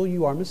apostle,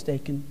 you are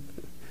mistaken.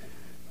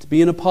 To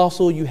be an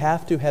apostle, you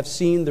have to have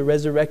seen the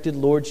resurrected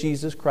Lord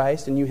Jesus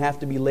Christ, and you have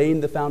to be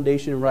laying the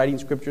foundation and writing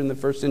Scripture in the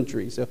first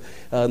century. So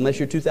unless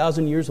you're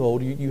 2,000 years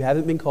old, you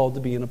haven't been called to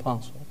be an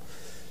apostle.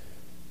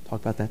 Talk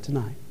about that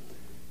tonight.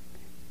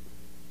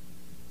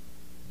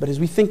 But as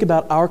we think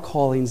about our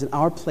callings and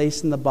our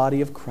place in the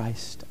body of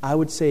Christ, I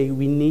would say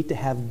we need to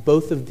have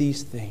both of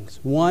these things.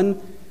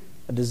 One,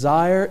 a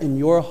desire in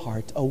your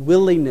heart, a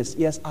willingness,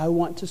 yes, I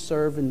want to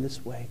serve in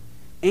this way.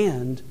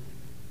 And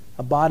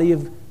a body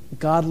of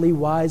godly,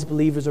 wise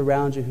believers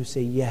around you who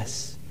say,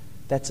 yes,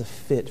 that's a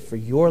fit for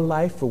your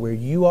life, for where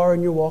you are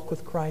in your walk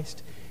with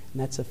Christ,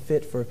 and that's a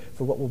fit for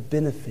what will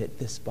benefit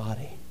this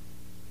body.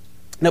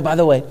 Now, by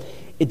the way,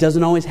 it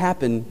doesn't always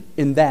happen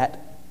in that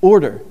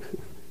order.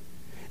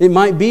 It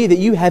might be that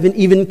you haven't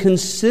even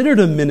considered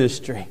a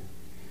ministry.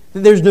 That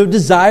there's no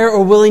desire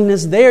or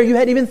willingness there. You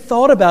hadn't even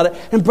thought about it.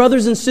 And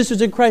brothers and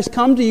sisters in Christ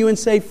come to you and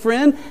say,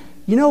 friend,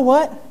 you know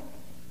what?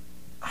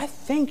 I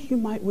think you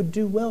would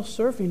do well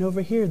serving over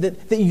here.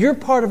 That your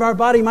part of our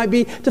body might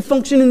be to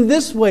function in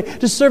this way,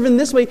 to serve in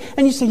this way.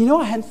 And you say,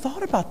 I hadn't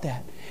thought about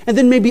that. And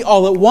then maybe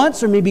all at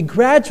once or maybe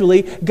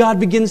gradually,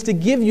 God begins to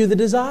give you the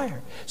desire.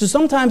 So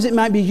sometimes it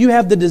might be you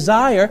have the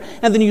desire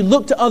and then you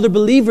look to other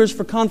believers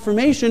for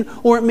confirmation,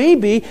 or it may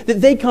be that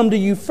they come to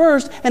you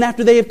first, and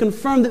after they have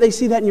confirmed that they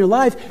see that in your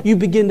life, you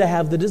begin to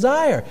have the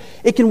desire.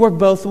 It can work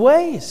both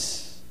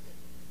ways.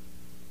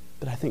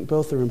 But I think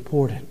both are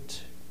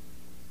important.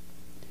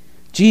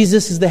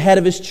 Jesus is the head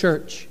of His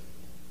church.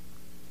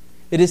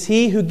 It is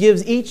He who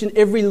gives each and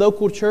every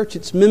local church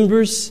its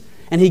members,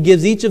 and He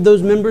gives each of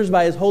those members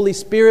by His Holy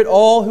Spirit,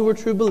 all who are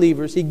true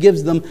believers, He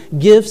gives them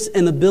gifts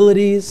and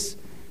abilities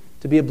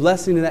to be a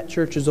blessing to that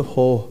church as a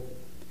whole.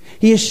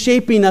 He is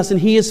shaping us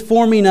and He is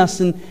forming us,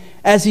 and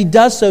as He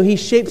does so, He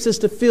shapes us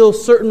to fill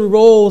certain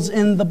roles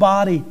in the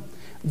body.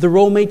 The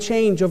role may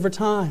change over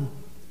time.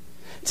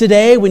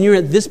 Today, when you're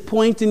at this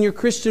point in your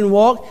Christian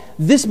walk,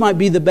 this might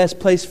be the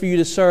best place for you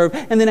to serve.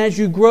 And then as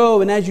you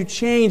grow and as you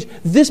change,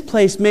 this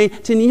place may,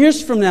 10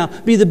 years from now,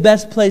 be the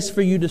best place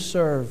for you to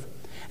serve.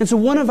 And so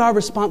one of our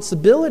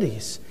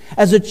responsibilities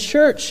as a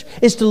church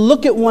is to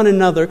look at one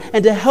another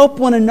and to help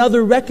one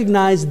another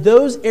recognize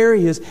those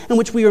areas in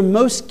which we are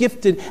most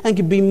gifted and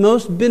can be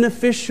most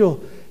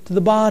beneficial to to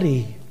the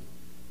body.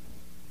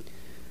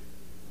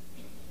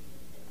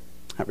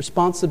 That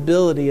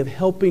responsibility of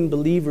helping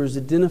believers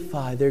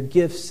identify their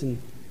gifts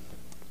and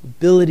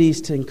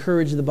abilities to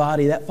encourage the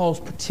body, that falls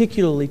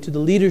particularly to the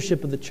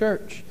leadership of the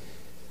church.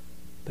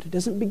 But it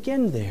doesn't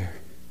begin there.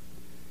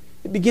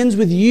 It begins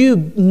with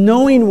you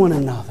knowing one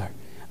another,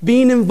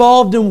 being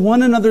involved in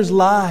one another's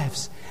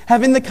lives,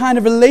 having the kind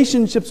of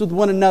relationships with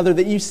one another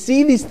that you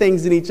see these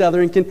things in each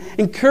other and can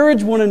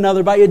encourage one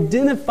another by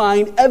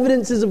identifying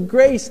evidences of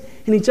grace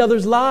in each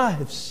other's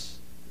lives.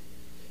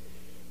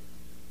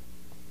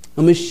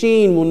 A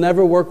machine will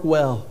never work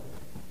well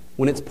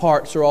when its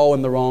parts are all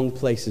in the wrong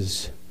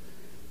places.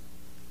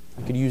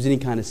 I could use any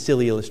kind of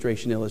silly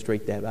illustration to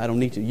illustrate that, but I don't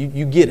need to.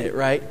 You get it,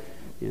 right?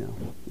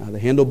 The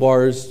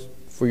handlebars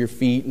for your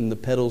feet and the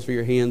pedals for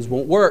your hands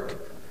won't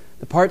work.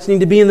 The parts need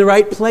to be in the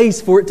right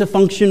place for it to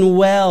function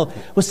well.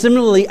 Well,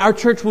 similarly, our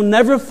church will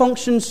never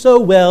function so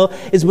well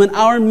as when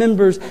our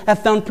members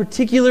have found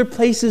particular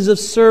places of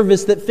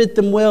service that fit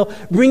them well,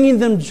 bringing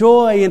them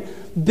joy and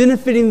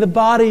benefiting the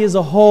body as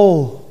a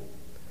whole.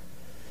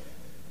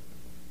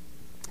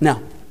 Now,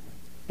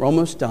 we're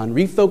almost done.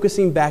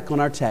 Refocusing back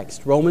on our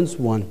text, Romans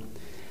 1.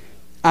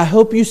 I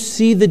hope you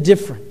see the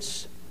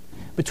difference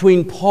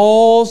between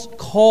Paul's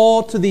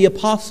call to the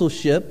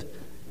apostleship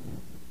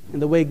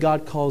and the way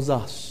God calls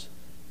us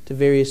to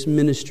various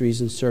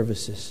ministries and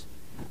services.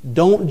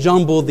 Don't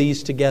jumble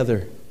these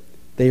together.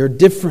 They are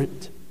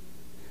different.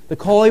 The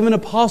call of an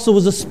apostle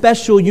was a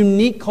special,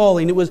 unique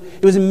calling. It was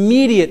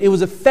immediate. It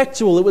was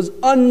effectual. It was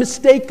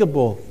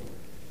unmistakable.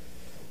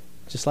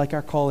 Just like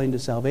our calling to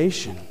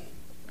salvation.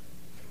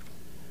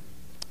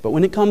 But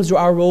when it comes to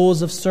our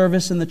roles of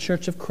service in the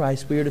church of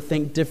Christ, we are to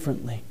think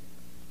differently.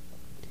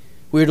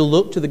 We are to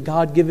look to the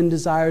God-given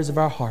desires of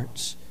our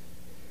hearts.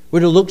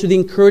 We're to look to the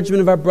encouragement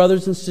of our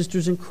brothers and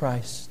sisters in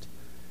Christ.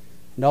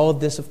 And all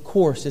of this, of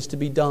course, is to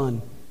be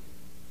done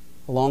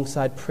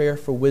alongside prayer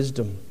for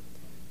wisdom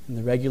and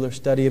the regular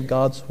study of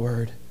God's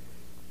Word.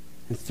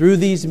 And through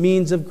these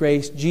means of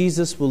grace,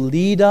 Jesus will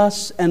lead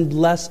us and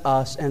bless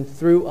us, and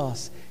through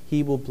us,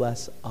 He will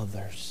bless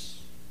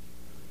others.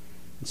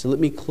 And so let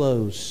me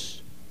close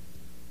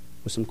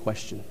with some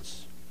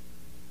questions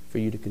for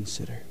you to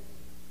consider.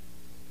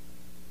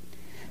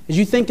 As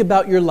you think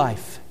about your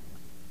life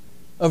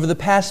over the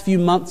past few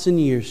months and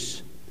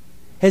years,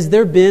 has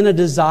there been a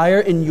desire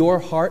in your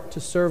heart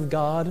to serve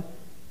God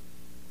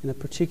in a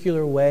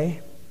particular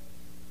way?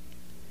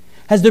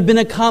 Has there been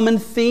a common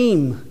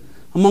theme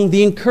among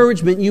the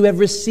encouragement you have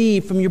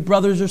received from your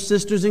brothers or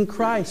sisters in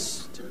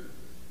Christ?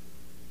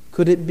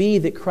 Could it be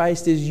that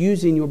Christ is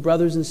using your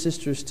brothers and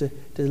sisters to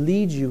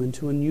lead you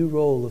into a new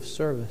role of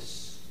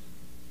service?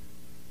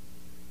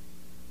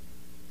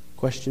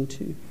 Question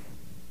 2.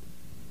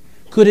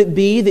 Could it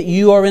be that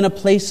you are in a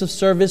place of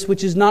service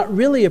which is not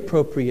really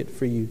appropriate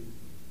for you?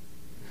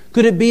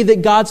 Could it be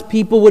that God's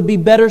people would be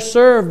better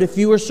served if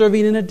you were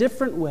serving in a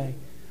different way?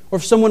 Or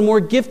if someone more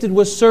gifted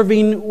was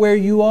serving where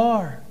you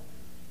are?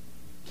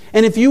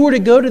 And if you were to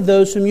go to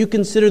those whom you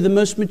consider the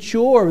most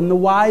mature and the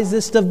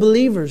wisest of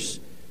believers,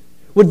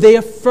 would they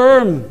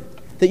affirm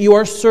that you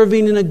are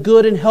serving in a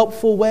good and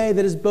helpful way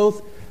that is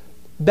both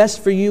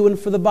best for you and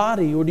for the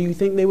body? Or do you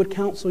think they would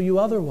counsel you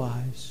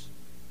otherwise?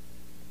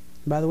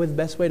 By the way, the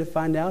best way to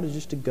find out is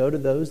just to go to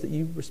those that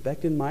you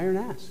respect, admire, and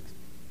ask.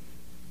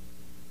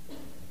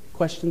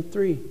 Question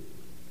 3.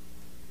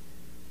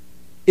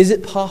 Is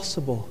it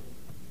possible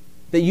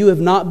that you have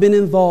not been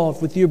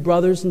involved with your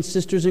brothers and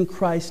sisters in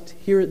Christ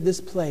here at this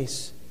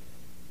place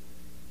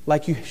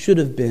like you should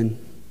have been?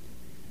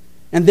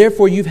 And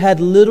therefore you've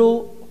had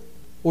little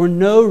or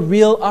no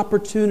real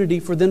opportunity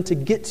for them to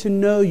get to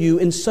know you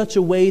in such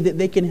a way that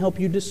they can help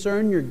you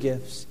discern your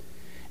gifts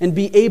and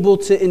be able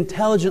to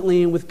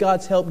intelligently and with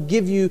God's help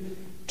give you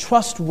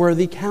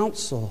trustworthy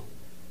counsel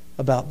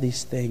about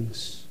these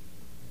things?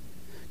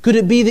 Could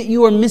it be that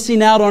you are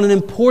missing out on an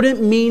important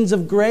means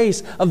of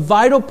grace, a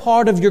vital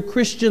part of your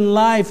Christian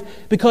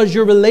life, because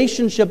your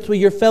relationships with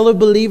your fellow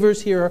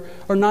believers here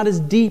are not as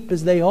deep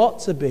as they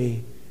ought to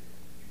be?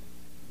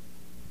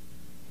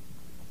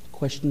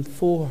 Question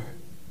 4.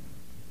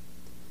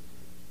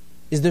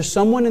 Is there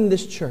someone in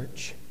this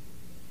church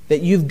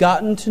that you've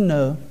gotten to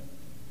know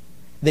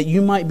that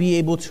you might be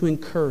able to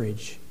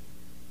encourage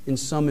in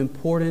some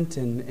important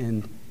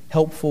and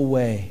helpful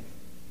way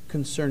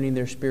concerning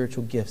their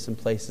spiritual gifts and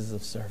places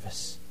of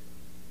service?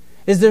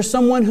 Is there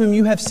someone whom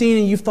you have seen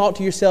and you've thought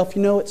to yourself,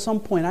 at some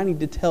point I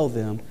need to tell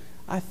them,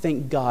 I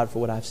thank God for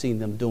what I've seen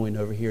them doing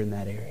over here in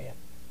that area?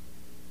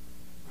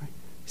 Right?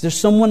 Is there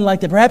someone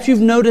like that? Perhaps you've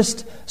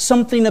noticed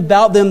something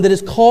about them that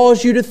has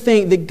caused you to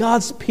think that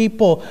God's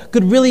people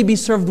could really be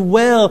served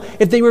well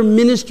if they were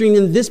ministering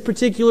in this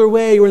particular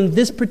way or in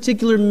this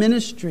particular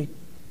ministry.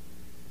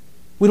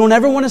 We don't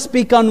ever want to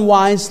speak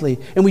unwisely,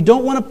 and we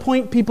don't want to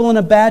point people in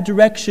a bad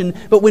direction,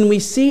 but when we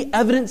see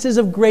evidences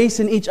of grace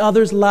in each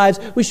other's lives,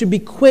 we should be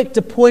quick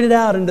to point it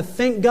out and to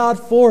thank God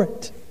for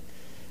it.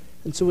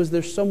 And so is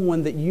there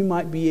someone that you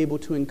might be able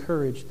to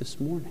encourage this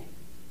morning,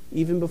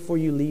 even before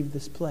you leave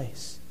this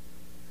place?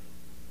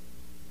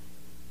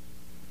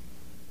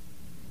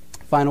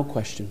 Final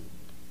question.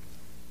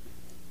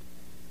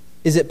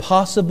 Is it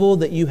possible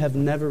that you have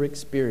never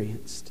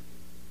experienced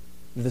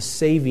the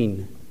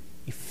saving,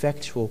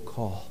 effectual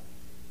call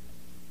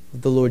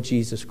of the Lord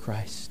Jesus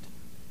Christ?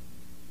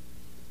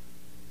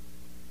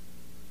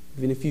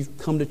 Even if you've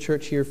come to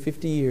church here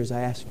 50 years, I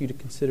ask you to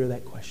consider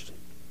that question.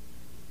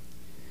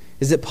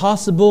 Is it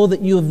possible that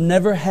you have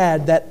never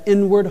had that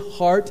inward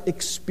heart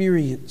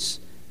experience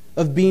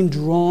of being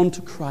drawn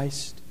to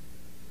Christ,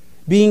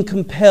 being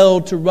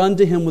compelled to run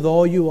to Him with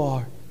all you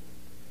are,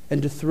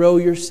 and to throw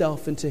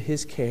yourself into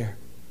His care,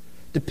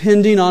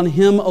 depending on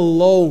Him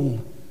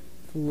alone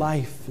for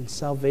life and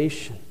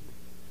salvation?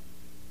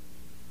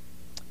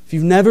 If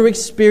you've never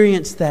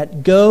experienced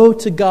that, go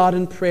to God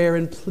in prayer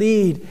and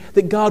plead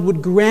that God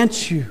would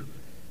grant you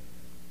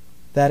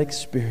that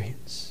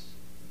experience.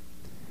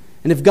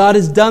 And if God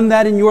has done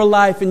that in your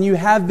life and you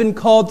have been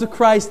called to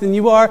Christ and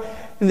you are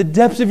in the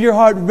depths of your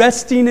heart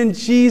resting in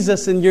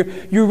Jesus and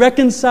you're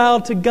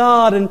reconciled to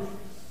God, and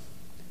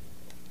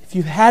if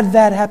you've had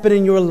that happen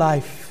in your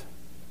life,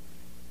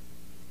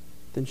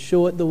 then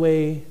show it the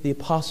way the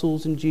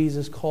apostles and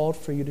Jesus called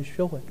for you to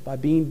show it, by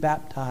being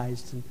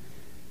baptized and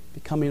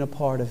becoming a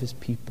part of His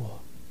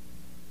people.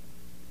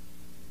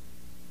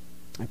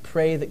 I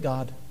pray that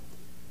God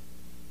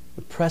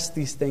would press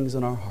these things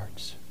in our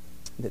hearts,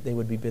 that they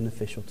would be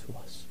beneficial to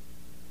us.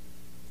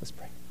 Let's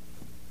pray.